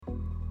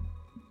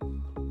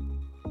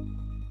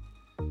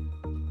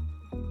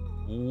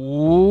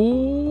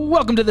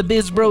Welcome to the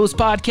Biz Bros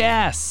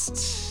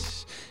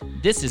Podcast.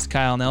 This is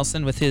Kyle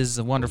Nelson with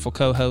his wonderful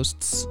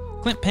co-hosts,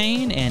 Clint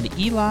Payne and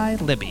Eli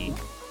Libby.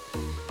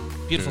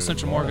 Beautiful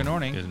Central Morgan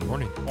morning. Good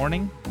morning.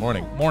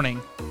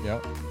 Morning. Yeah.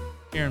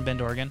 Here in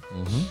Bend, Oregon.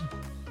 Mm-hmm.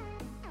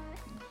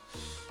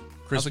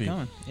 How's it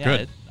going? Yeah,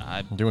 Good.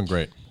 I'm doing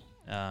great.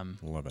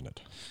 Loving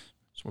it.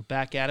 So we're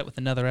back at it with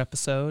another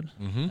episode.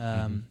 Mm-hmm. We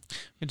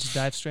can just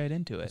dive straight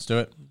into it. Let's do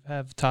it. We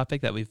have a topic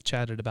that we've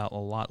chatted about a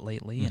lot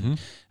lately, and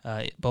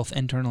both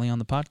internally on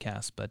the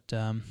podcast, but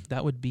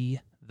that would be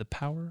the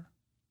power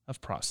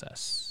of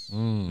process.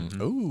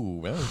 Ooh,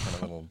 well, kind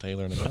of a little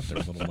Taylor in the there,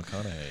 a little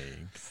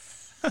McConaughey.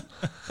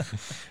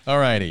 All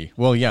righty.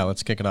 Well, yeah,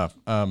 let's kick it off.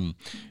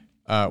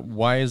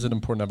 Why is it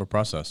important to have a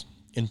process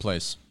in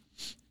place?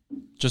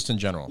 Just in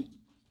general.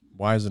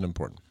 Why is it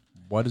important?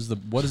 What is the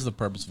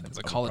purpose of It's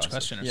a college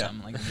question or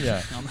something like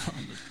that.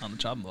 on the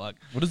chopping block.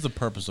 What is the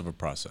purpose of a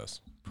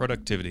process?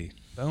 Productivity.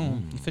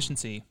 Boom.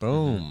 Efficiency.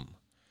 Boom.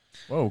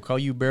 Whoa, call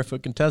you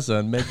Barefoot Contessa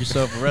and make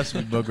yourself a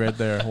recipe book right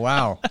there.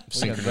 Wow.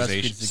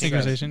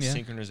 Synchronization. Yeah.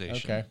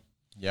 Synchronization. Okay.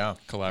 Yeah.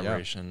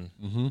 Collaboration.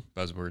 Yeah. Mm-hmm.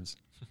 Buzzwords.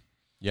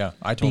 Yeah,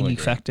 I totally Being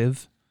agree.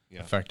 effective. Yeah.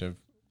 Effective,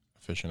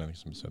 efficient. I think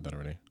somebody said that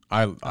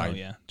already.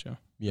 Yeah, Joe.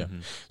 Yeah. Mm-hmm.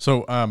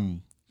 So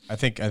I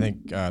think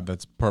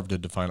that's perfect to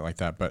define it like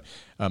that. But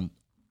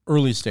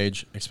early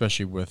stage,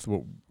 especially with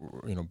what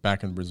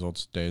back in the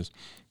results days,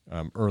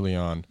 early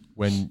on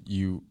when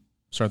you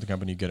start the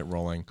company, you get it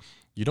rolling.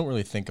 You don't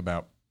really think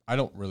about. I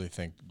don't really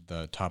think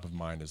the top of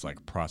mind is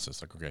like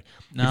process. Like, okay,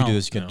 you can do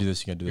this, you can do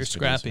this, you can do this. You're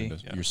scrappy.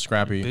 Yeah. You're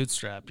scrappy. You're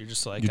bootstrapped. You're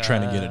just like you're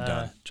trying to get it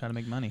done. Trying to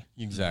make money.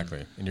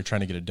 Exactly, and you're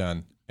trying to get it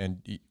done.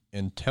 And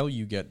until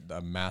you get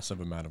a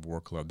massive amount of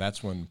workload,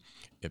 that's when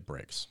it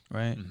breaks.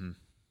 Right. Mm-hmm.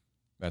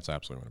 That's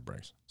absolutely when it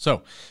breaks.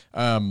 So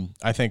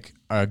I think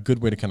a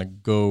good way to kind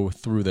of go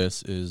through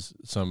this is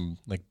some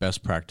like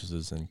best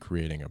practices in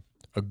creating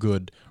a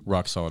good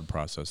rock solid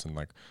process and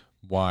like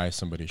why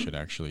somebody should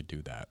actually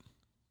do that.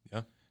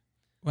 Yeah.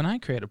 When I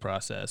create a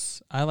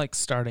process, I like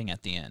starting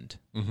at the end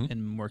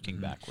and working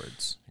Mm-hmm.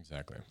 backwards.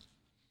 Exactly.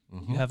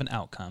 You have an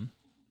outcome,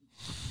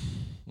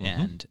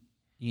 and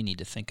you need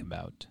to think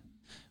about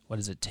what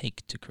does it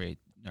take to create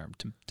or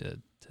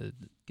to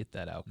get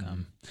that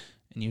outcome.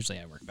 And usually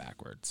I work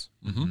backwards.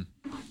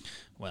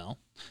 Well,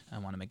 I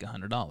want to make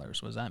 $100.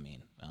 What does that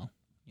mean? Well,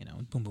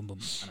 boom, boom, boom.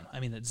 I don't know. I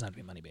mean, it doesn't have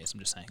to be money based. I'm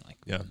just saying, like,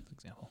 for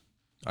example.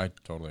 I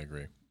totally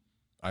agree.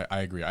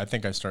 I agree. I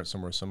think I start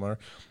somewhere similar.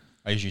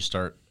 I usually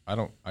start.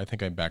 I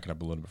think I back it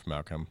up a little bit from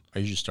outcome. I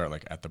usually start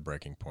like at the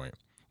breaking point.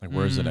 Like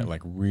where is it at?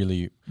 Like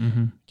really,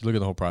 you look at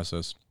the whole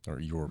process or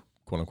your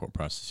quote unquote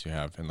process you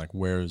have, and like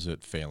where is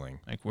it failing?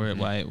 Like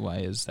why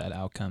is that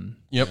outcome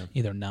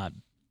either not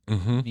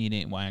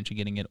meeting? Why aren't you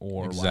getting it?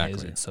 Or why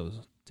is it so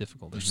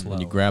difficult or slow?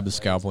 And you grab the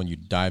scalpel and you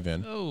dive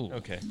in. Oh,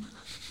 Okay.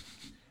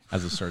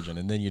 As a surgeon,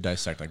 and then you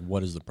dissect like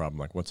what is the problem,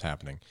 like what's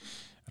happening,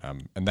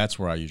 and that's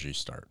where I usually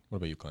start. What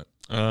about you, Clint?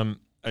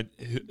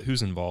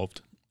 Who's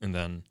involved, and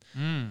then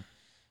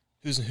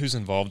who's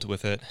involved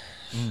with it,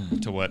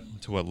 to what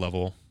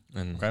level,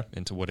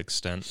 and to what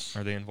extent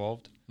are they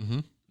involved,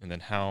 and then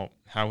how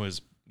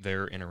is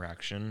their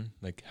interaction,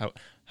 like how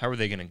are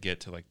they going to get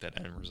to like that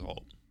end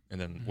result,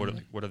 and then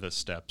what are the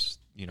steps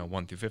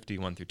 1 through 50,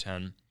 1 through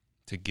 10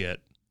 to get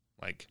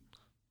like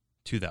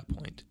to that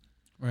point,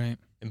 right?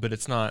 But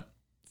it's not.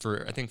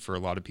 I think for a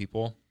lot of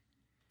people,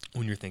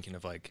 when you're thinking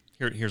of like,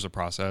 here's a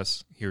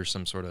process, here's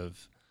some sort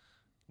of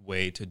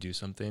way to do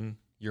something,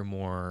 you're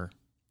more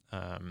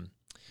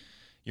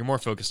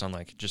focused on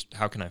like, just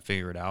how can I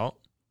figure it out?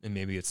 And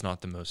maybe it's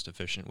not the most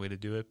efficient way to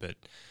do it, but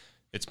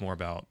it's more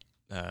about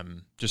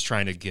just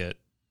trying to get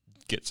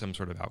some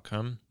sort of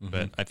outcome.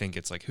 But I think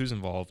it's like, who's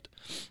involved?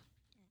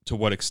 To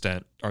what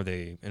extent are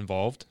they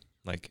involved?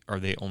 Like,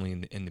 are they only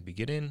in the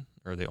beginning,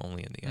 or are they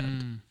only in the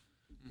end?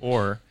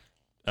 Or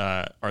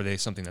are they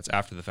something that's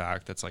after the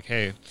fact that's like,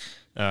 hey,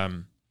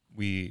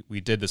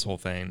 we did this whole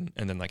thing,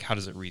 and then like, how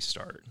does it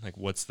restart? Like,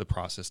 what's the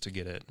process to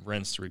get it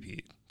rinse to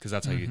repeat? Because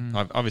that's how you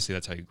obviously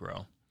that's how you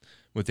grow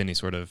with any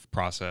sort of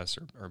process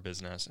or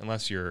business,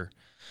 unless you're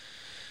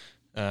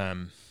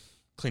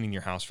cleaning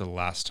your house for the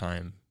last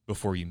time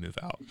before you move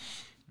out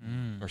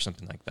or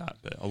something like that.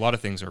 But a lot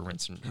of things are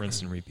rinse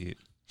and repeat.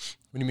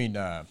 What do you mean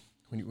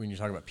when you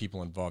talk about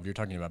people involved? You're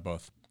talking about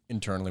both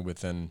internally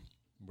within.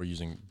 We're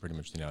using pretty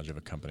much the analogy of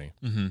a company,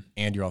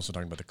 and you're also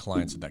talking about the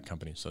clients that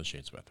company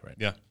associates with, right?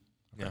 Yeah.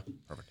 Okay. Yeah.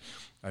 Perfect.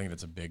 I think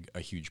that's a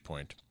huge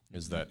point,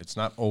 is that it's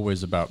not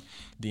always about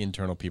the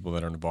internal people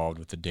that are involved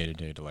with the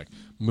day-to-day to like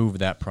move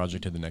that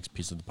project to the next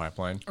piece of the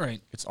pipeline.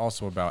 Right. It's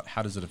also about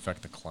how does it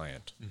affect the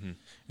client,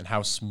 and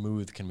how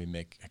smooth can you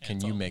make it for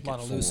a lot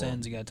of loose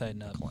ends you got to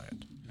tighten up. the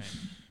client? Right.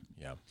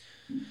 Yeah.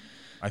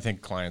 I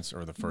think clients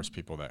are the first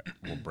people that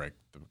will break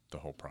the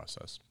whole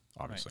process,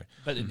 obviously.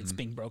 Right. But it's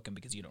being broken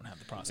because you don't have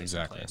the process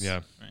in place. Yeah.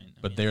 Right.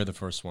 But they're the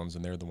first ones,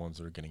 and they're the ones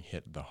that are getting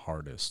hit the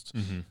hardest.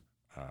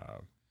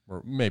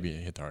 Or maybe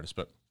hit the hardest,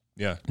 but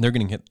yeah, they're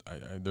getting hit.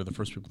 They're the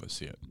first people that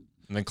see it.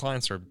 And then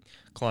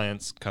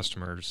clients,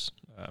 customers,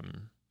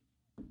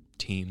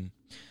 team.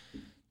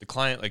 The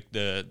client, like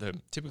the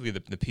typically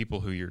the people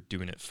who you're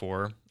doing it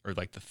for, or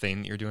like the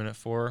thing that you're doing it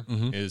for,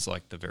 is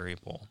like the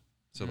variable.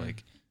 So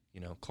like,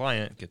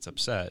 client gets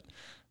upset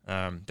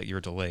that you're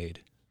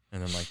delayed,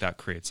 and then like that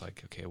creates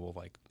like, okay, well,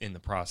 like in the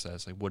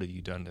process, like what have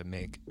you done to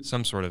make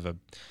some sort of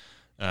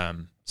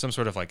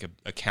like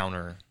a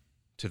counter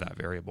to that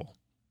variable,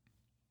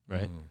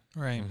 right?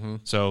 Right.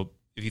 So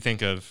if you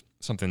think of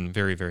something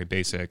very, very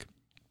basic,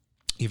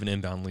 even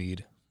inbound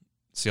lead,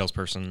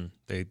 salesperson,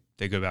 they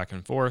go back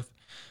and forth.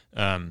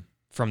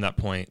 From that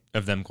point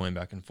of them going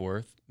back and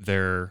forth,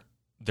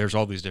 there's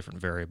all these different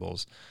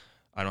variables.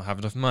 I don't have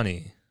enough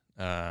money.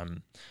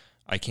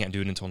 I can't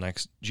do it until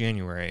next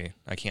January.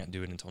 I can't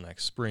do it until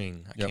next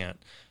spring. I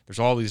can't. There's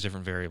all these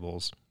different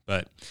variables.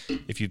 But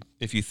if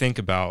you think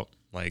about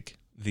like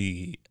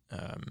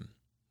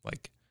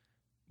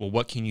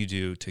what can you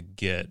do to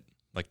get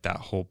like that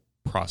whole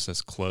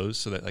process closed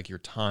so that like your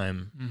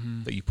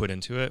time that you put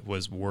into it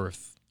was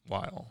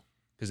worthwhile?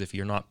 Because if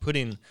you're not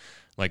putting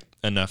like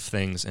enough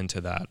things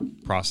into that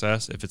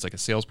process, if it's like a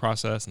sales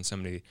process and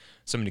somebody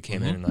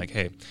came in and like,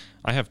 hey,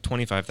 I have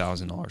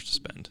 $25,000 to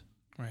spend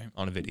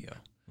on a video,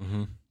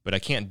 but I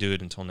can't do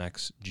it until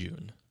next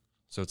June.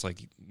 So it's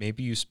like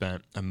maybe you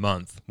spent a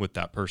month with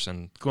that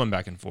person going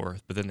back and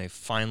forth, but then they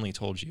finally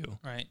told you,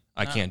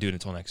 I can't do it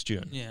until next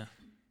June. Yeah.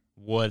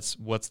 What's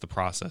the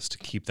process to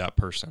keep that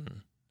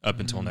person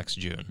up until next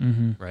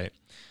June, right?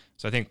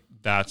 So I think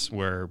that's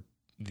where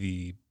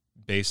the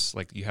base,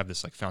 like you have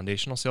this like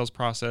foundational sales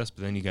process,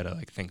 but then you got to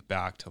like think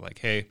back to like,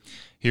 hey,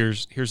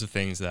 here's the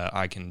things that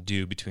I can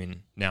do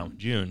between now and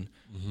June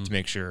to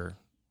make sure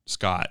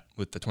Scott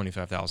with the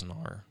 $25,000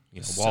 wallet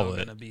is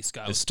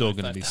still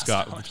going to be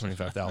Scott with the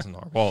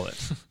 $25,000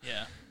 wallet.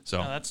 Yeah. So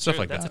no, that's stuff true.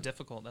 like that's that. That's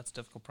a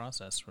difficult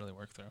process to really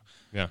work through.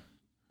 Yeah.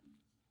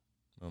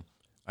 Well,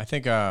 I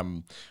think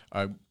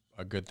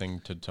a good thing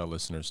to tell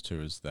listeners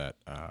too is that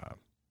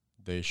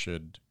they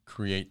should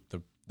create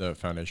the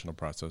foundational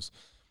process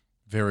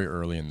very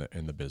early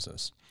in the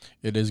business.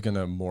 It is going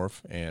to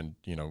morph, and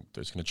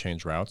there's going to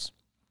change routes,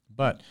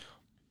 but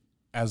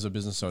as a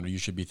business owner, you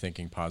should be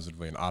thinking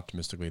positively and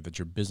optimistically that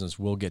your business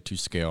will get to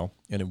scale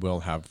and it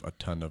will have a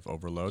ton of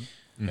overload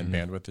and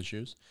bandwidth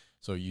issues.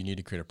 So you need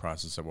to create a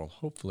process that will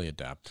hopefully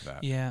adapt to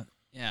that. Yeah,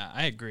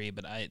 I agree,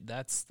 but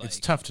that's like, it's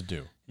tough to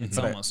do. It's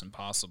almost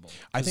impossible.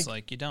 I think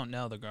like you don't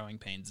know the growing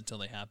pains until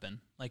they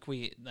happen. Like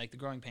the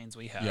growing pains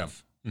we have. Yeah.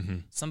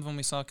 Some of them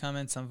we saw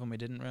coming, some of them we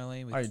didn't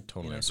really. I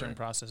totally agree. Certain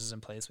processes in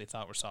place we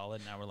thought were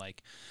solid. Now we're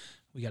like,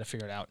 we got to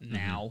figure it out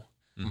now.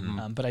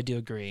 But I do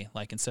agree.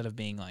 Like instead of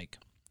being like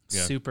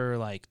super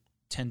like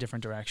 10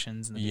 different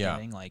directions in the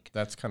beginning, like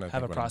that's kind of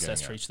have a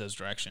process for each of those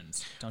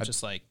directions. Don't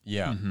just like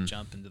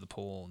jump into the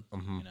pool.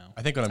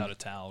 I think without a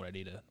towel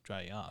ready to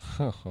dry you off.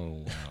 Oh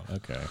wow.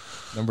 Okay.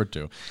 Number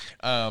 2.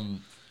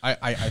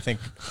 I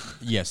think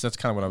yes, that's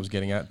kind of what I was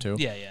getting at too.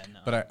 Yeah.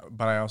 No.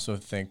 But I also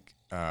think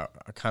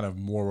kind of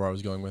more where I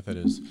was going with it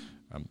is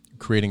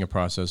creating a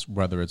process,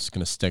 whether it's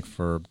going to stick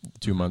for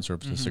 2 months or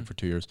if it's going to stick for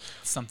 2 years.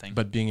 Something.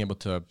 But being able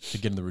to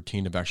get in the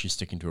routine of actually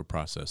sticking to a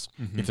process.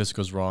 If this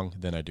goes wrong,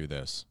 then I do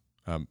this.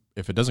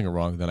 If it doesn't go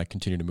wrong, then I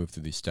continue to move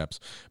through these steps.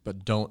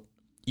 But don't,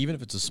 even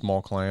if it's a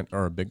small client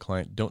or a big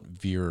client, don't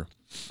veer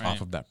off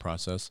of that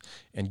process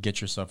and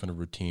get yourself in a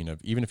routine of,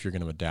 even if you're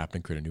going to adapt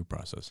and create a new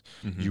process,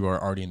 you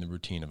are already in the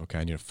routine of, okay,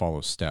 I need to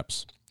follow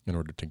steps in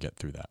order to get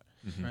through that.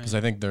 Because I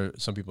think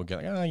some people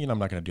get like, I'm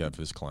not going to do that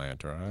for this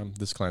client, or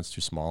this client's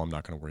too small. I'm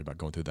not going to worry about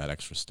going through that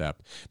extra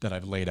step that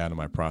I've laid out in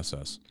my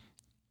process.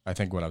 I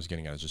think what I was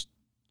getting at is just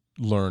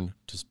learn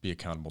to be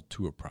accountable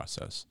to a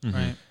process.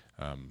 Right.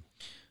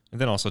 And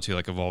then also too,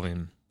 like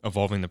evolving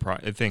the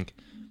I think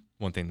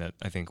one thing that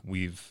I think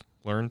we've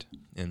learned,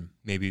 and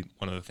maybe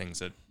one of the things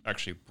that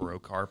actually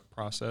broke our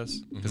process,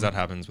 because that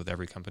happens with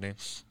every company,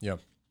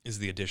 is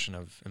the addition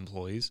of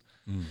employees.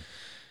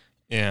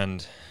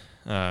 And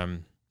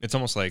it's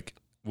almost like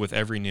with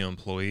every new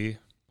employee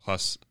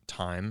plus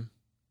time,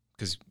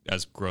 because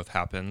as growth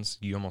happens,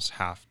 you almost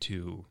have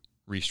to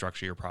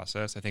restructure your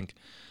process. I think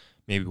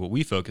maybe what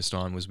we focused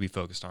on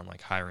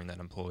like hiring that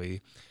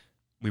employee.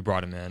 We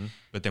brought him in,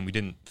 but then we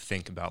didn't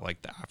think about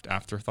like the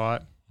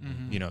afterthought,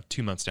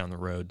 2 months down the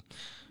road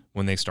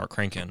when they start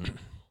cranking.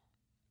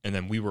 And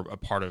then we were a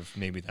part of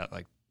maybe that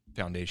like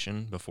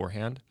foundation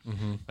beforehand.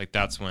 Like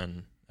that's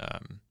when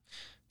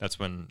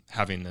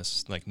having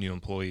this like new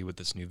employee with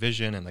this new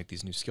vision and like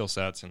these new skill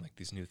sets and like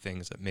these new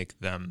things that make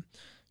them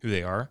who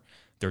they are,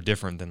 they're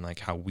different than like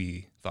how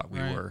we thought we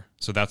were.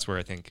 So that's where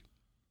I think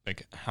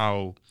like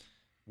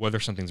whether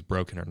something's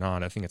broken or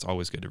not, I think it's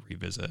always good to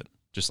revisit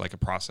just like a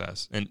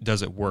process. And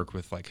does it work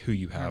with like who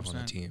you have 100%. On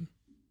the team?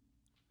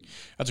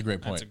 That's a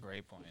great point.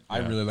 I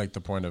really like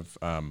the point of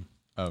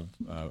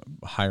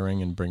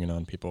hiring and bringing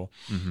on people,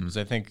 because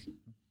I think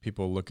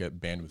people look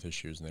at bandwidth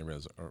issues and they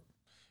realize,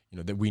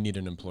 that we need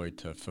an employee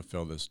to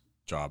fulfill this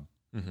job.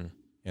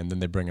 And then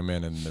they bring them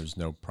in and there's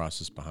no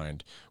process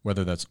behind,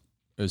 whether that's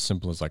as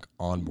simple as like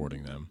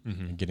onboarding them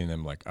and getting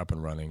them like up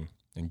and running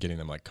and getting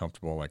them like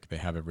comfortable, like they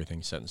have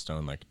everything set in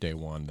stone, like day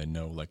one, they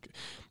know, like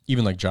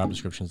even like job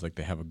descriptions, like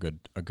they have a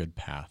good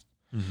path.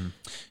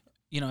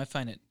 I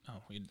find it.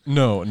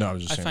 No, I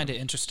was just I saying. find it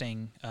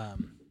interesting.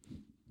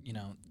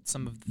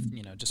 Some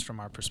of just from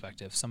our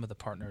perspective, some of the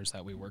partners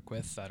that we work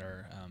with that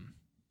are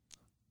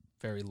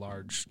very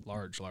large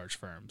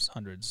firms,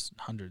 hundreds,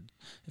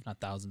 if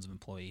not thousands of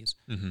employees.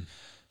 Mm-hmm.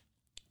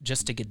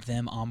 Just to get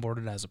them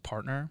onboarded as a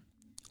partner,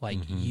 like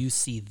you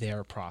see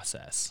their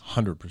process,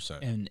 100%,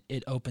 and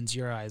it opens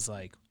your eyes.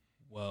 Like,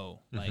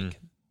 whoa, like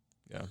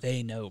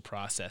they know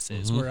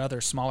processes. Mm-hmm. Where other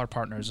smaller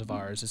partners of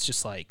ours, it's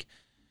just like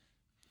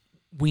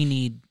we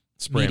need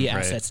Spray media and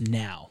pray. assets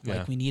now. Yeah.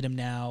 Like we need them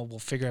now. We'll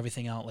figure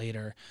everything out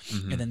later.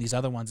 Mm-hmm. And then these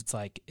other ones, it's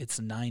like it's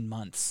 9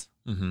 months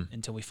Mm-hmm.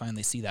 until we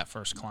finally see that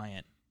first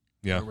client.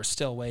 Yeah. Where we're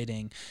still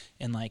waiting,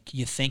 and like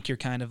you think you're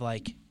kind of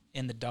like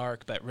in the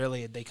dark, but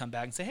really they come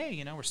back and say,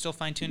 hey, we're still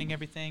fine tuning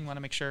everything. Want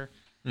to make sure,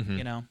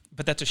 Mm-hmm.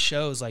 But that just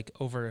shows like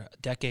over a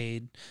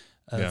decade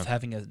of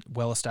having a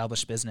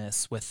well-established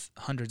business with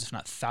hundreds, if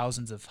not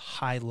thousands, of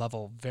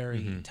high-level,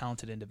 very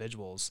talented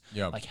individuals.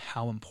 Like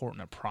how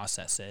important a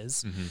process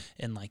is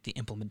and like the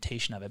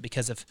implementation of it.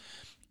 Because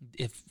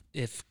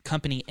if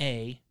company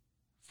A,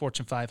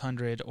 Fortune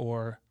 500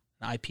 or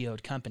an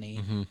IPO'd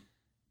company,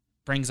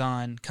 brings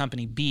on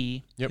company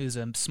B, who's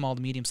a small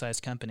to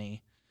medium-sized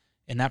company,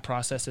 and that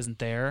process isn't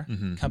there,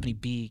 company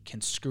B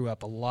can screw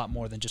up a lot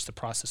more than just the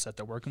process that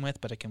they're working with,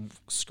 but it can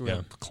screw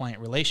up client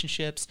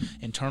relationships,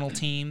 internal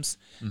teams,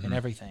 and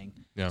everything.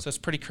 Yeah. So it's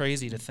pretty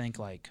crazy to think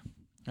like,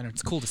 and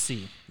it's cool to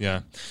see.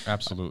 Yeah,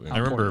 absolutely.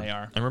 How important they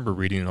are. I remember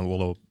reading a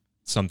little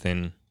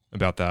something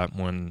about that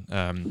when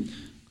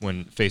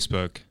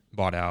Facebook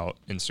bought out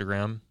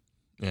Instagram,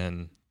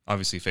 and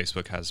obviously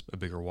Facebook has a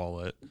bigger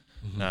wallet.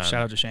 Shout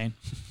out to Shane.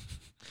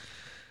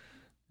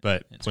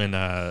 But when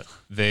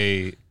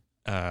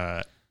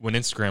when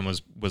Instagram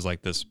was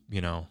like this,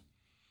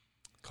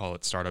 call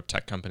it startup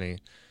tech company,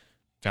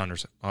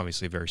 founders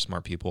obviously very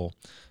smart people.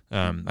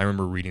 I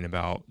remember reading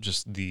about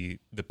just the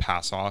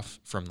pass off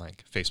from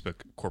like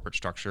Facebook corporate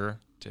structure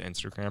to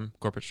Instagram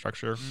corporate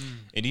structure,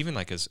 and even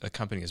like as a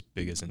company as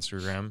big as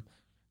Instagram,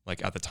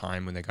 like at the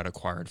time when they got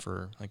acquired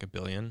for like $1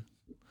 billion,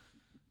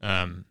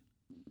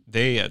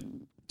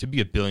 to be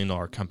 $1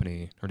 billion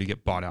company or to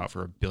get bought out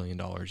for $1 billion,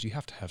 you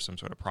have to have some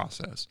sort of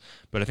process.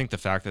 But I think the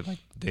fact that like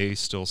they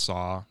still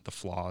saw the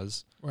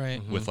flaws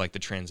with like the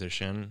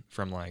transition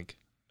from like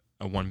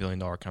a $1 billion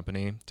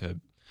company to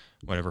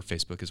whatever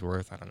Facebook is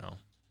worth, I don't know,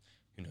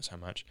 who knows how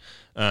much.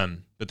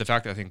 But the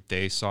fact that I think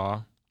they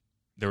saw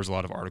there was a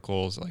lot of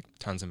articles, like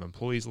tons of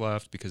employees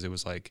left because it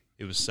was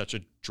such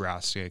a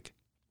drastic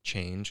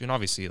change, and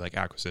obviously like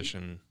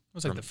acquisition. It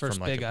was like the first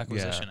big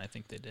acquisition I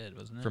think they did,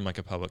 wasn't it? From like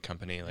a public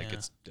company, like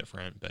it's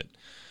different. But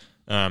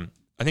I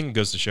think it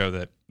goes to show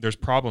that there's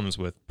problems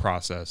with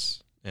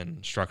process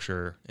and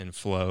structure and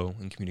flow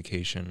and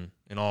communication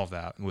and all of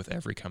that with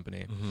every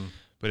company.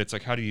 But it's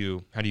like, how do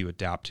you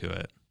adapt to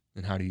it?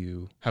 And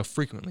how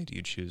frequently do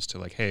you choose to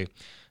like, hey,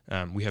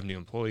 we have new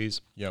employees.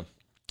 Yeah.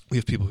 We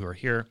have people who are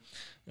here.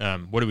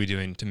 What are we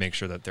doing to make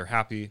sure that they're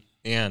happy?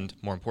 And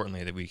more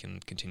importantly, that we can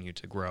continue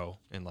to grow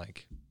and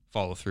like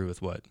follow through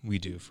with what we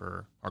do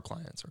for our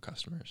clients or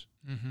customers.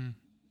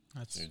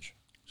 That's huge.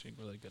 Actually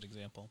a really good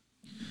example.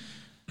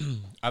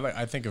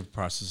 I think of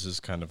processes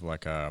kind of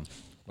like an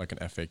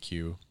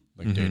FAQ,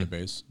 like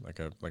database, like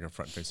a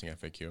front-facing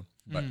FAQ,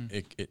 but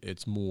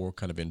it's more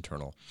kind of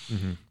internal.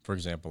 For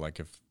example, like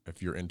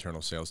if your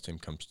internal sales team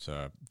comes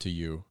to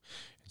you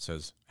and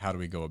says, how do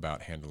we go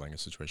about handling a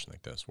situation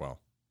like this?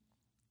 Well,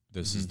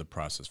 this is the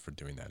process for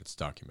doing that. It's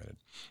documented.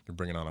 You're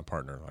bringing on a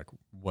partner. Like,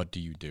 what do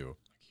you do?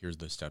 Here's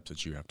the steps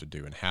that you have to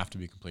do and have to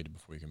be completed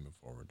before you can move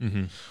forward.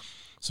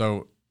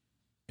 So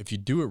if you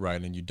do it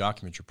right and you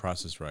document your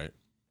process right,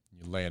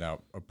 you lay it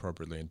out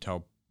appropriately and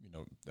tell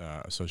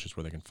associates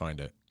where they can find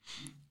it,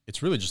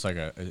 it's really just like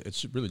an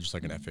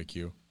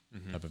FAQ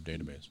type of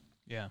database.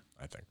 Yeah,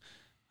 I think.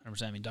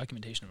 100%. I mean,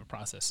 documentation of a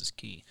process is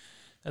key.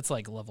 That's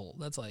like level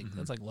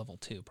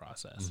 2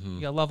 process.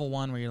 You got level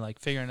 1 where you're like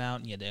figuring it out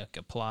and you like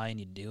apply and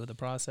you do the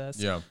process.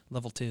 Yeah.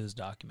 Level 2 is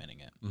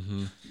documenting it. I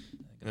think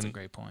that's a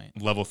great point.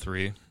 Level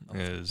 3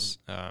 is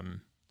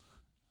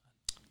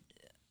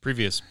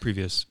previous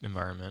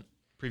environment,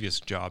 previous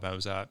job I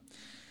was at.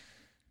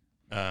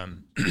 There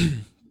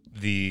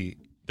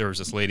was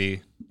this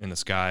lady and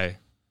this guy.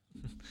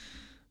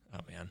 Oh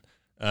man.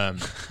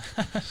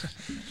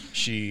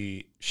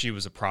 She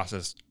was a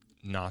process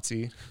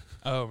Nazi.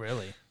 Oh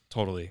really?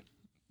 Totally.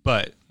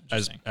 But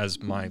as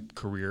my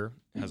career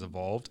has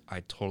evolved, I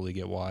totally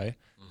get why.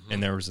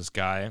 And there was this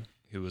guy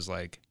who was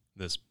like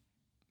this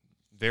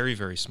very,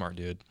 very smart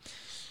dude.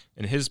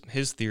 And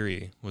his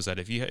theory was that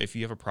if you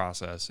have a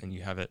process and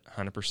you have it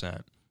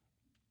 100%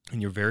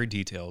 and you're very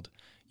detailed,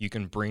 you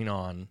can bring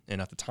on, and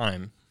at the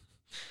time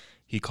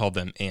he called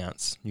them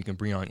ants. You can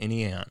bring on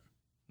any ant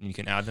and you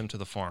can add them to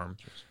the farm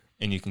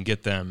and you can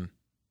get them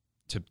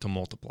to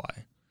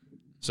multiply.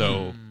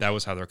 So that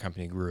was how their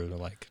company grew to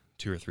like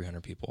 200 or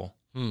 300 people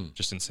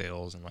just in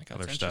sales and like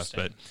other stuff.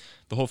 But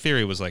the whole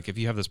theory was like, if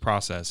you have this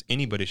process,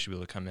 anybody should be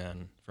able to come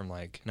in from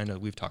like, and I know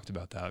we've talked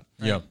about that.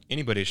 Right? Yeah.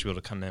 Anybody should be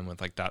able to come in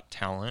with like that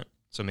talent.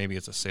 So maybe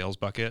it's a sales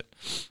bucket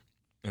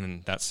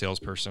and that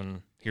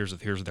salesperson, here's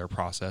their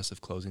process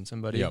of closing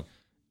somebody. Yeah.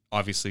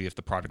 Obviously, if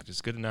the product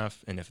is good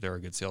enough and if they're a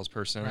good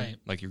salesperson, Right.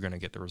 like you're going to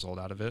get the result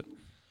out of it.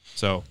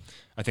 So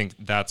I think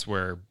that's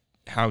where,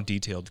 how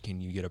detailed can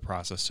you get a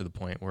process to the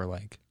point where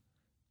like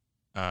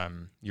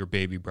your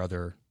baby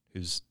brother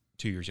who's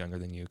 2 years younger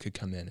than you could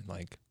come in and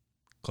like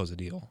close a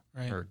deal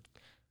Right. or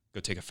go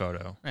take a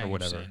photo Right, or you're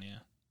whatever. saying, yeah.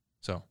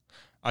 So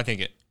I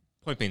think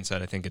point being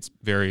said, I think it's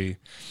very,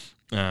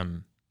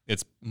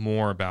 it's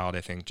more about,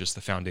 I think, just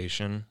the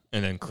foundation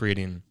and then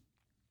creating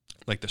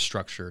like the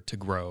structure to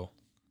grow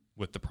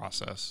with the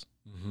process.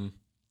 Mm-hmm.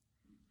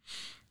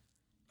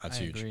 That's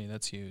I huge. agree.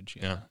 That's huge.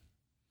 Yeah.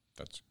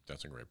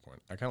 That's a great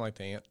point. I kind of like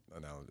the ant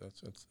analogy.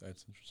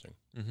 That's interesting.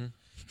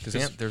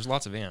 Because there's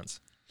lots of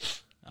ants.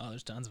 Oh,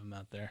 there's tons of them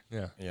out there.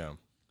 Yeah. Yeah.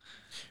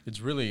 It's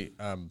really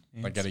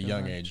like at a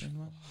young age.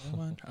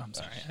 Oh, I'm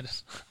sorry. I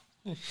just.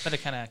 But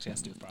it kind of actually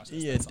has to do with process.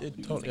 Yeah, That's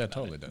it all.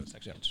 totally does. It's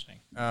actually interesting.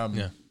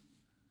 Yeah.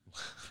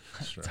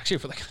 Sure. It's actually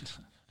really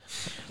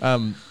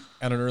good.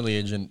 At an early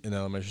age in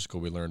elementary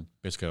school, we learned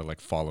basically how to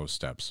like follow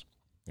steps,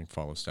 and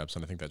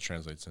I think that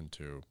translates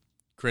into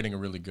creating a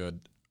really good,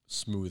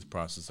 smooth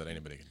process that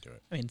anybody can do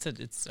it. I mean,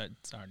 it's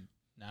our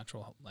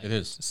natural. Like, It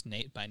is. It's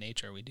just by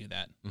nature we do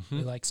that. Mm-hmm.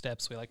 We like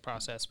steps. We like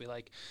process. We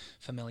like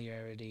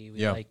familiarity. We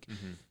Yeah. like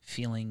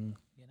feeling.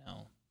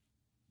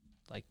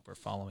 Like we're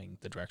following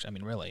the direction. I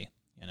mean, really,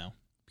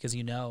 because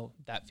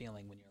that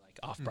feeling when you're like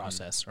off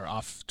process or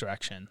off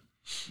direction,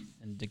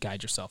 and to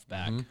guide yourself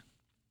back. Mhm.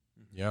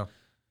 Yeah.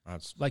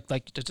 That's Like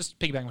to just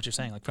piggyback on what you're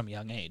saying, like from a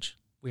young age,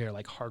 we are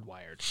like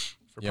hardwired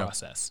for Yeah.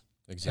 process.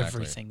 exactly.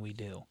 Everything we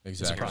do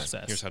is a Exactly.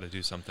 process. Here's how to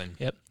do something.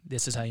 Yep.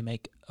 This is how you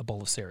make a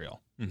bowl of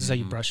cereal. This is how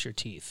you Mhm. brush your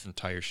teeth. And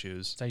tie your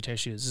shoes. This is how you tie your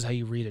shoes. This is how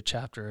you read a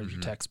chapter of your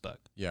textbook.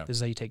 Yeah. This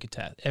is how you take a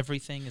test.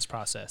 Everything is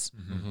process.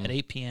 Mhm. At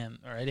 8 p.m.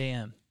 or 8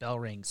 a.m., bell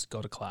rings,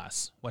 go to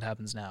class. What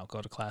happens now?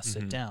 Go to class,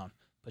 sit down,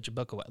 put your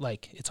book away.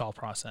 Like, it's all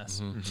process.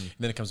 Mhm. And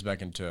then it comes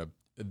back into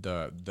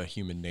the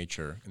human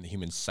nature and the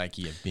human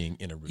psyche of being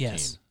in a routine.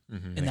 Yes.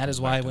 Mm-hmm. And that comes is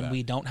back why to when that.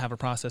 we don't have a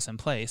process in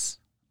place,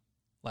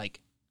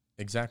 like,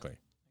 Exactly.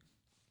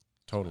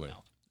 Totally.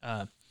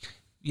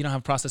 you don't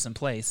have a process in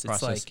place.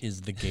 Process It's like,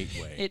 is the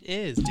gateway. it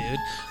is, dude.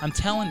 I'm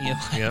telling you,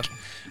 like, Yep.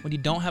 when you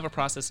don't have a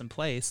process in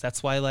place,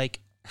 that's why, like,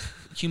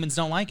 humans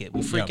don't like it.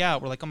 We freak Yeah.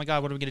 out. We're like, oh my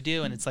God, what are we going to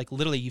do? And it's like,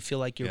 literally, you feel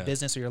like your Yeah.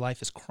 business or your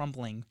life is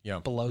crumbling Yeah.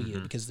 below you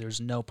because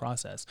there's no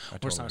process. Or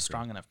it's totally not a agree.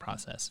 strong enough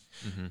process.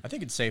 I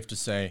think it's safe to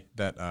say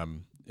that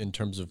in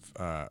terms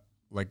of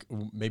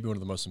maybe one of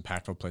the most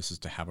impactful places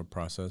to have a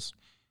process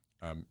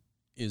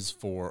is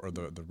for, or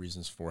the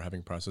reasons for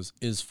having process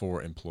is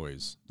for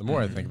employees. The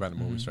more I think about it,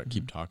 the more we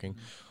keep talking.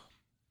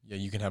 Yeah,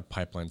 you can have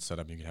pipelines set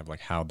up. You can have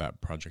like how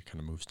that project kind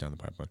of moves down the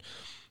pipeline.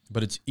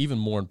 But it's even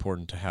more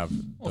important to have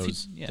Well, if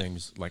those you- yeah.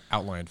 things like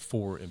outlined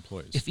for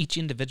employees. If each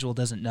individual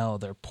doesn't know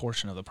their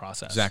portion of the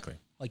process. Exactly.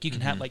 Like you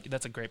can have, like,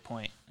 that's a great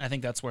point. I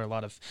think that's where a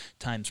lot of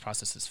times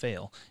processes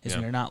fail is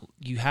when Yeah. you're not,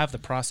 you have the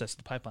process,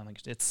 the pipeline,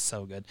 like it's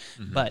so good,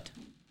 but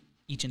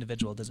each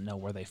individual doesn't know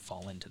where they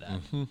fall into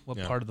that. What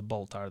Yeah. part of the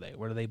bolt are they?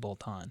 Where do they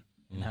bolt on?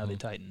 And how do they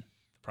tighten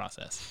the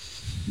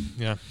process,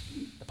 Yeah.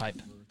 the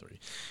pipe?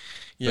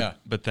 Yeah.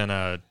 But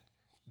then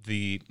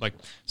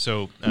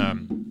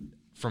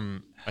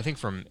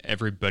from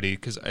everybody,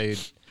 because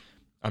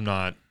I'm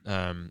not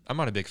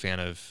a big fan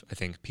of, I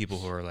think, people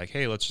who are like,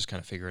 hey, let's just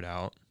kind of figure it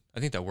out. I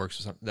think that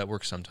works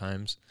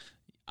sometimes.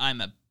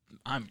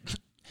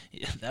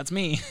 That's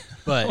me.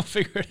 But I'll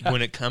figure it out.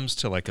 when it comes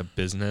to like a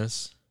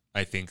business,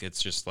 I think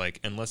it's just like,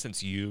 unless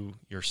it's you,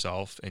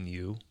 yourself, and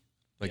you,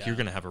 like Yeah. you're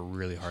gonna have a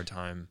really hard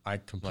time I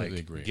completely like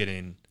agree.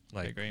 getting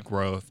like agree.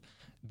 growth.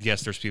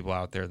 Yes, there's people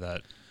out there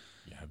that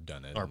You have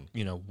done it. are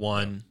and-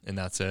 one and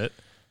that's it,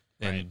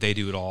 and Right. they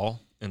do it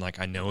all. And like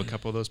I know a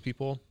couple of those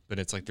people, but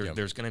it's like Yep.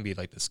 there's gonna be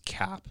like this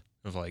cap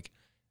of like,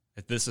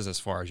 if this is as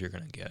far as you're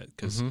gonna get,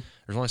 because Mhm.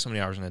 there's only so many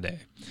hours in a day.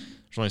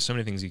 There's only so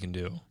many things you can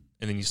do,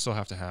 and then you still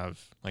have to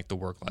have like the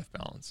work-life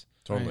balance.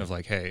 Totally. Of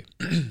like, hey,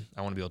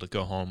 I want to be able to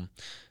go home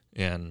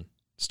and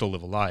still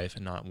live a life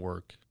and not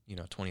work,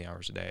 20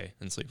 hours a day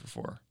and sleep for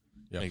 4.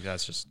 Yep. Like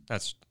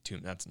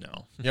that's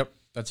no. Yep,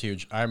 that's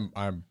huge.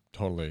 I'm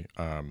totally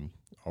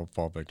I'll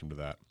fall victim to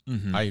that.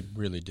 I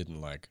really didn't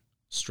like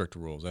strict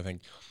rules. I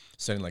think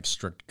setting like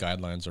strict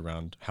guidelines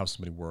around how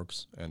somebody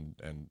works and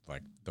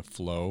like the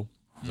flow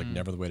is like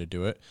never the way to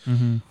do it.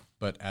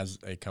 But as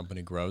a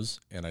company grows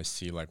and I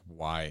see like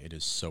why it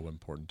is so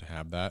important to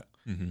have that,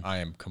 I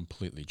am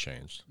completely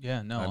changed.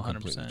 Yeah, no, I'm 100%.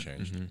 completely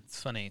changed.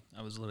 It's funny.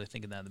 I was literally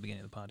thinking that at the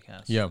beginning of the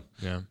podcast. Yeah,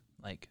 Yeah.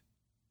 Like,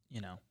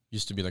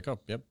 used to be like, oh,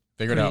 yep,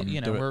 figure it out.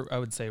 you do know, it. I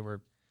would say we're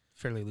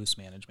fairly loose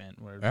management.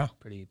 We're Yeah.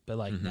 pretty, but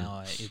like now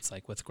it's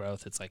like with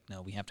growth, it's like,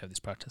 no, we have to have these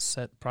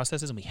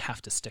processes and we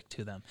have to stick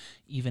to them.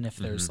 Even if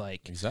there's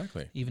like,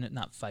 Exactly. even if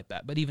not fight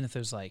back, but even if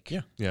there's like,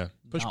 Yeah. Yeah.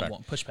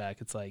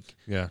 pushback, it's like,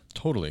 Yeah.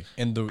 Totally.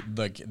 And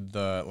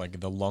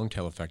the long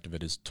tail effect of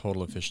it is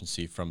total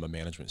efficiency from a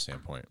management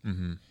standpoint.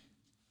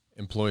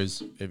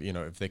 Employees,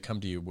 if they come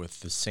to you with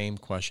the same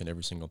question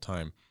every single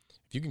time,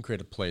 if you can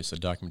create a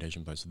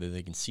documentation place so that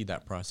they can see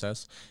that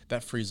process,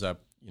 that frees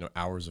up,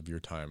 hours of your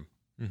time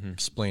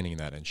explaining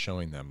that and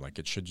showing them like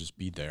it should just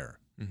be there.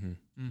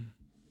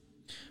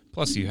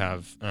 Plus you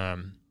have, I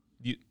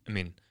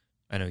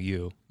know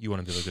you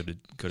want to be able to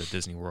go to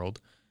Disney World.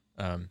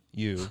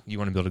 You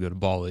want to be able to go to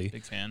Bali.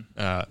 Big fan.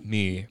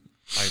 Me,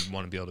 I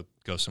want to be able to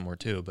go somewhere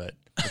too, but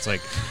it's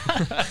like,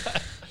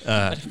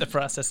 but if the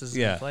process is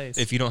in place.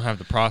 If you don't have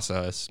the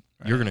process,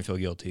 you're going to feel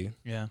guilty.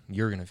 Yeah.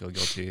 You're going to feel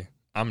guilty.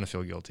 I'm going to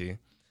feel guilty.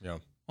 Yeah.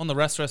 Well, and the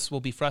rest of us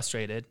will be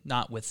frustrated,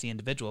 not with the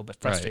individual, but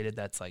frustrated.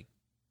 That's like,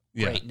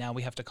 great, now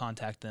we have to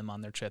contact them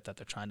on their trip that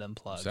they're trying to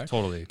unplug. Exactly.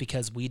 Totally.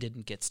 Because we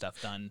didn't get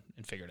stuff done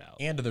and figured out.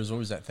 And there's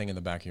always that thing in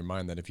the back of your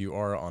mind that if you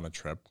are on a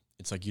trip,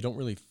 it's like you don't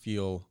really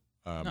feel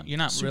no, you're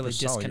not really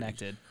solid.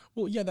 disconnected.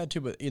 Well, yeah, that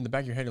too. But in the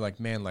back of your head, you're like,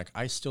 man, like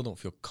I still don't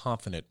feel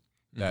confident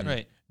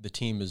that the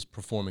team is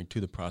performing to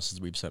the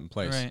process we've set in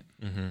place. Right.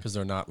 Because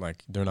they're not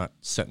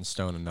set in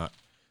stone and not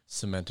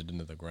cemented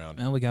into the ground.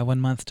 Well, we got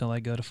 1 month till I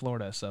go to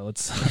Florida, so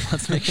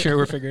let's make sure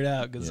we're figured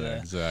out. Because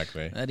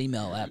exactly. That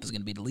email app is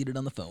going to be deleted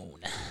on the phone.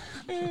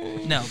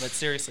 No, but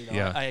seriously, though,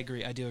 I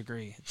agree. I do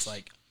agree. It's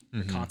like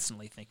you're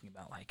constantly thinking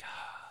about like,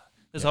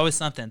 there's always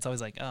something. It's always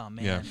like, oh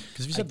man,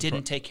 because I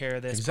didn't take care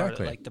of this.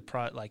 Exactly.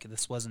 Part, like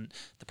this wasn't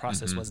the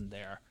process wasn't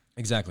there.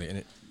 Exactly, and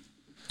it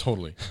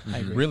totally. I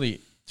agree.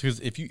 Really,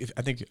 because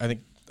I think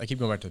I keep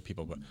going back to the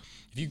people, but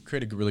if you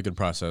create a really good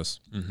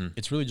process,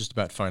 it's really just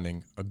about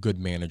finding a good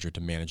manager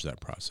to manage that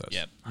process.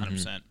 Yep,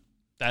 100%.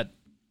 That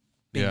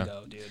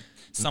bingo, dude.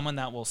 Someone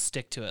that will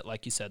stick to it,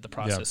 like you said, the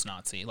process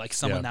Nazi. Like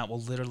someone that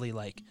will literally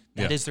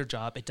that is their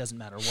job. It doesn't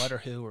matter what or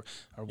who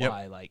or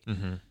why. Like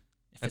if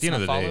at the end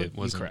of the day, it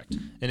wasn't correct,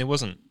 and it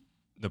wasn't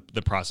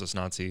the process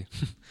Nazi.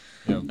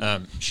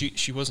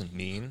 She wasn't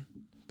mean,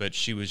 but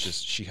she was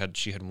just she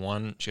had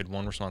one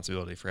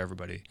responsibility for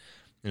everybody, and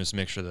it was to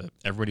make sure that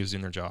everybody was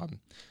doing their job,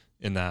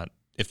 and that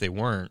if they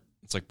weren't,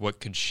 it's like what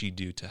could she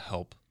do to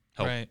help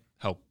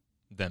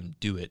them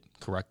do it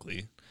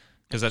correctly?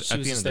 Because at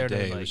the end of the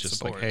day, it was just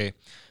support. Like,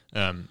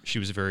 hey, she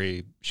was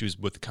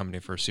with the company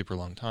for a super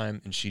long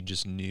time, and she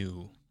just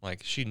knew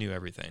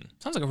everything.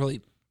 Sounds like a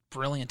really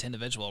brilliant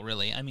individual,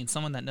 really. I mean,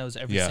 someone that knows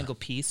every single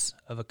piece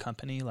of a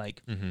company,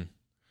 like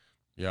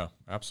yeah,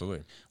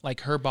 absolutely.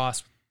 Like her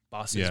bosses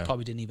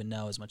probably didn't even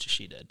know as much as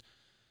she did.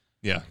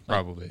 Yeah,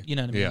 probably. You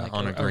know what I mean? Yeah, like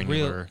on a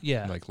granular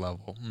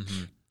level.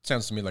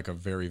 Sounds to me like a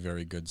very,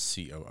 very good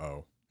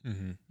COO.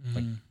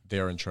 Like they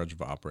are in charge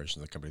of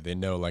operations of the company. They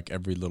know like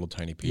every little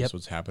tiny piece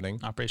what's happening.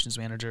 Operations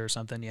manager or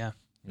something. Yeah.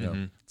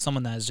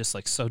 Someone that is just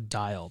like so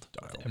dialed.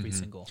 With every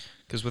single.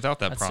 Because without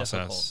that process,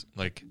 difficult.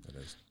 like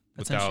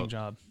that's an interesting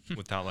job.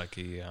 without like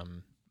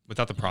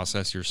without the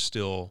process, you're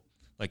still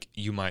like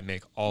you might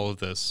make all of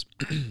this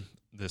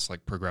this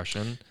like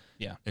progression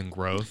and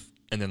growth,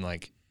 and then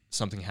like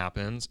something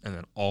happens, and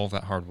then all of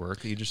that hard work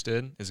that you just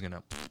did is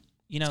gonna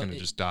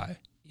just die.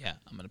 Yeah,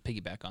 I'm gonna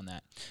piggyback on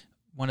that.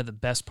 One of the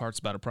best parts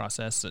about a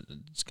process that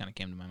just kind of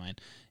came to my mind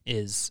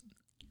is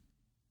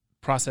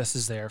process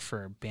is there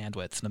for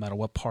bandwidth, no matter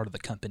what part of the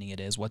company it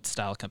is, what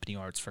style company you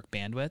are, it's for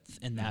bandwidth.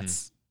 And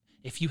that's,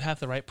 if you have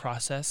the right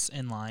process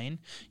in line,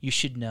 you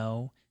should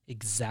know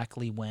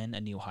exactly when a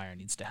new hire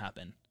needs to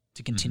happen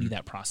to continue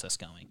that process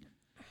going.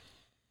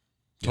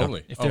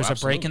 Totally. If there's a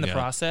break in the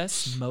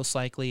process, most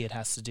likely it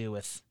has to do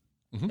with,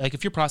 like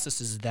if your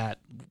process is that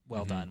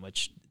well done,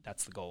 which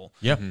that's the goal.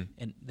 Yeah.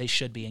 And they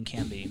should be and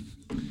can be,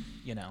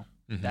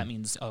 that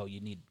means, you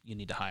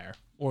need to hire,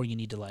 or you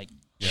need to like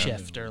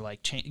shift or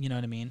like change, you know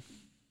what I mean?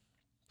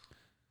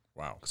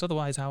 Wow. Because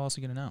otherwise, how else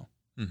are you going to know?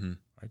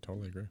 I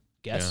totally agree.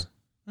 Guess?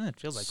 It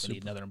feels like we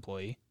need another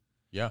employee.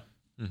 Yeah.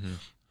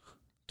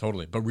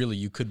 Totally. But really,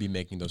 you could be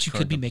making those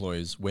current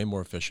employees way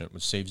more efficient,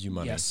 which saves you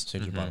money,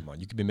 saves your bottom line.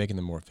 You could be making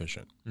them more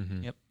efficient.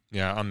 Yep.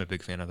 Yeah, I'm a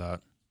big fan of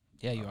that.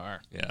 Yeah, you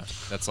are. Yeah,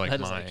 that's like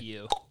that is like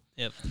you.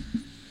 Yep.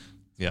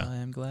 Yeah.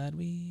 I'm glad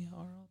we are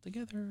all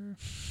together.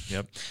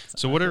 Yep.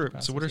 So what are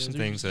some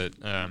things that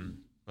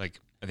like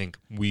I think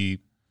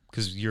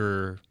because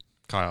you're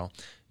Kyle,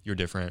 you're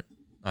different.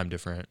 I'm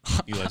different.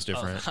 Eli's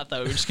different. I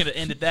thought we were just gonna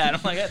end at that.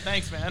 I'm like,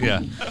 thanks, man.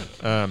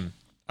 Yeah.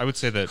 I would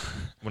say that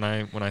when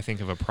I think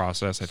of a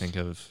process, I think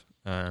of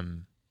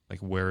like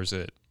where is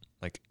it,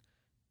 like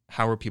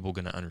how are people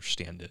going to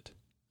understand it?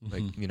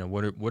 Like,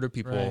 what are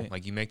people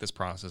like, you make this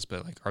process,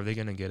 but like, are they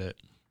going to get it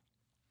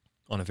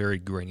on a very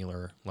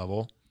granular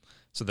level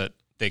so that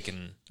they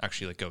can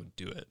actually like go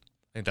do it?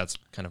 I think that's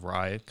kind of where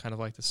I kind of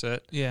like to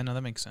sit. Yeah, no,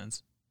 that makes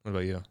sense. What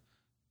about you?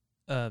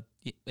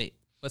 Wait,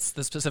 what's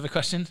the specific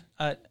question?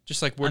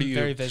 Just like, I'm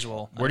very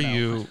visual. Where do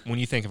you, when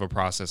you think of a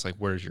process, like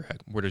where does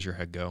your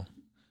head go?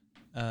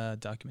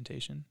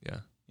 Documentation.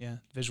 Yeah.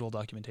 Visual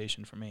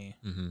documentation for me.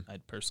 I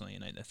personally,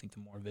 and I think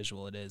the more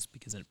visual it is,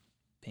 because it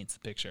paints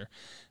the picture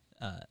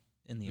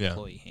in the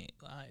employee head.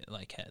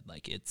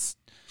 Like it's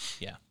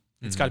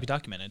got to be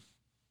documented,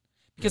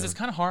 because it's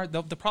kind of hard.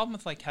 The problem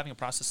with like having a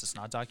process that's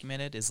not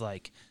documented is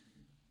like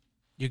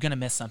you're gonna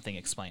miss something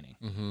explaining.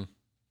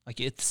 Like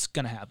it's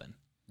gonna happen.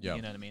 Yeah.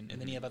 You know what I mean?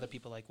 And then you have other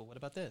people like, well, what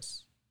about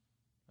this?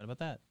 What about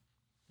that?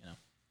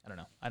 I don't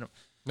know.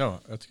 No,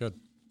 that's good.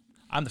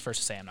 I'm the first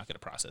to say I'm not good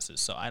at processes,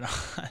 so I don't.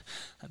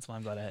 That's why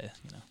I'm glad I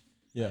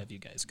have you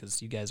guys,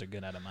 because you guys are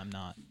good at them. I'm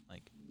not.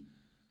 Like,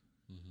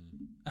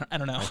 I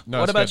don't know. No,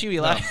 what it's about good. you,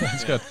 Eli? No,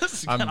 it's good. This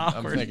is I'm kinda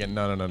awkward. thinking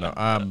no.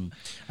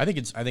 I think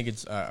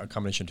it's a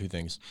combination of two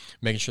things: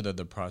 making sure that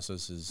the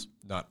process is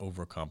not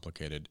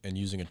overcomplicated, and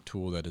using a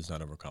tool that is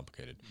not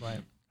overcomplicated.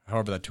 Right.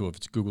 However, that tool, if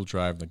it's Google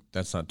Drive, like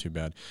that's not too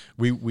bad.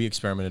 We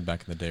experimented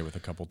back in the day with a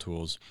couple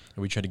tools,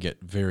 and we tried to get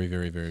very,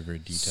 very, very, very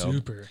detailed.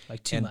 Super,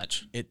 like too And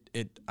much.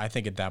 I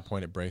think at that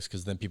point it breaks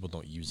because then people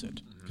don't use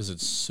it because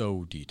it's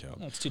so detailed.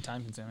 Well, it's too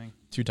time consuming.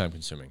 Too time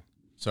consuming.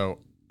 So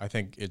I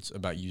think it's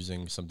about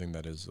using something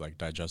that is like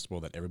digestible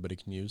that everybody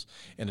can use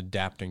and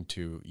adapting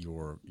to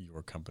your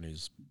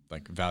company's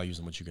like values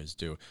and what you guys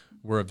do.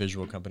 We're a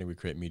visual company. We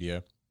create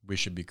media. We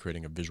should be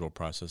creating a visual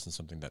process and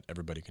something that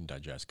everybody can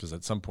digest, because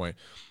at some point,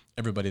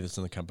 everybody that's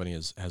in the company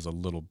has a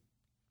little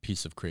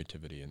piece of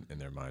creativity in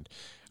their mind.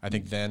 I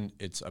think then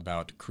it's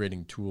about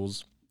creating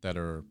tools that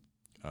are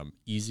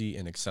easy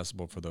and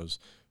accessible for those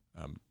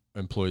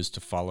employees to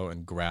follow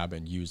and grab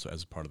and use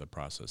as part of the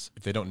process.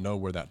 If they don't know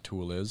where that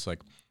tool is, like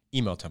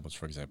email templates,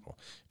 for example,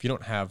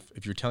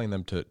 if you're telling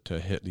them to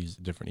hit these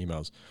different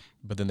emails,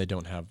 but then they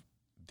don't have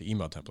the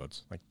email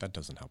templates, like that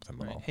doesn't help them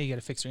at all. Hey, you got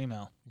to fix your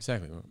email.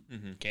 Exactly.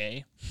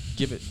 Okay.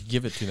 Give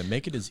it to them.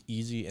 Make it as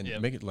easy and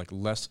Yep. make it like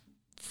less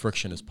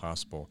friction as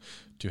possible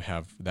to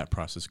have that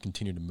process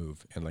continue to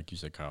move. And like you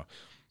said, Kyle,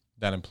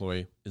 that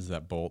employee is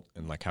that bolt,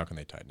 and like how can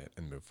they tighten it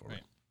and move forward?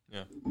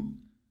 Right. Yeah.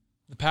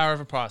 The power of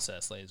a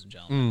process, ladies and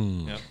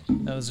gentlemen. Yep.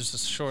 That was just a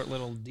short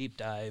little deep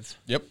dive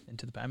Yep.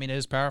 into the. I mean, it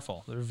is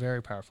powerful. They're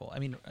very powerful. I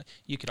mean,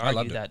 you could I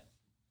argue loved it.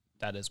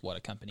 that is what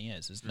a company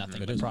is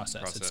nothing It but is.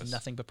 process. It's Process.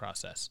 nothing but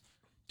process.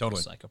 Totally.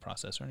 It's like a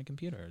processor in a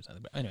computer or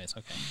something. But anyways,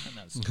 okay. And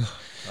that's,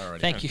 Alrighty.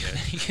 thank you. Okay.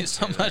 Thank you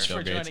so Okay, much there.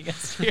 for Bill Gates. joining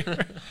us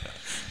here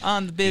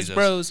on the Biz Jesus.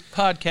 Bros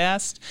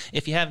podcast.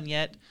 If you haven't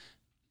yet,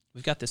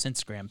 we've got this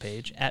Instagram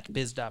page at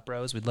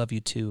biz.bros. We'd love you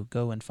to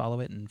go and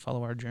follow it and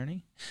follow our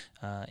journey.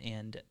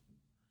 And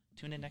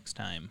tune in next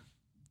time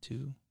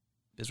to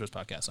Biz Bros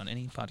podcast on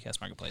any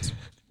podcast marketplace.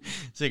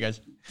 See you guys.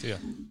 So yeah.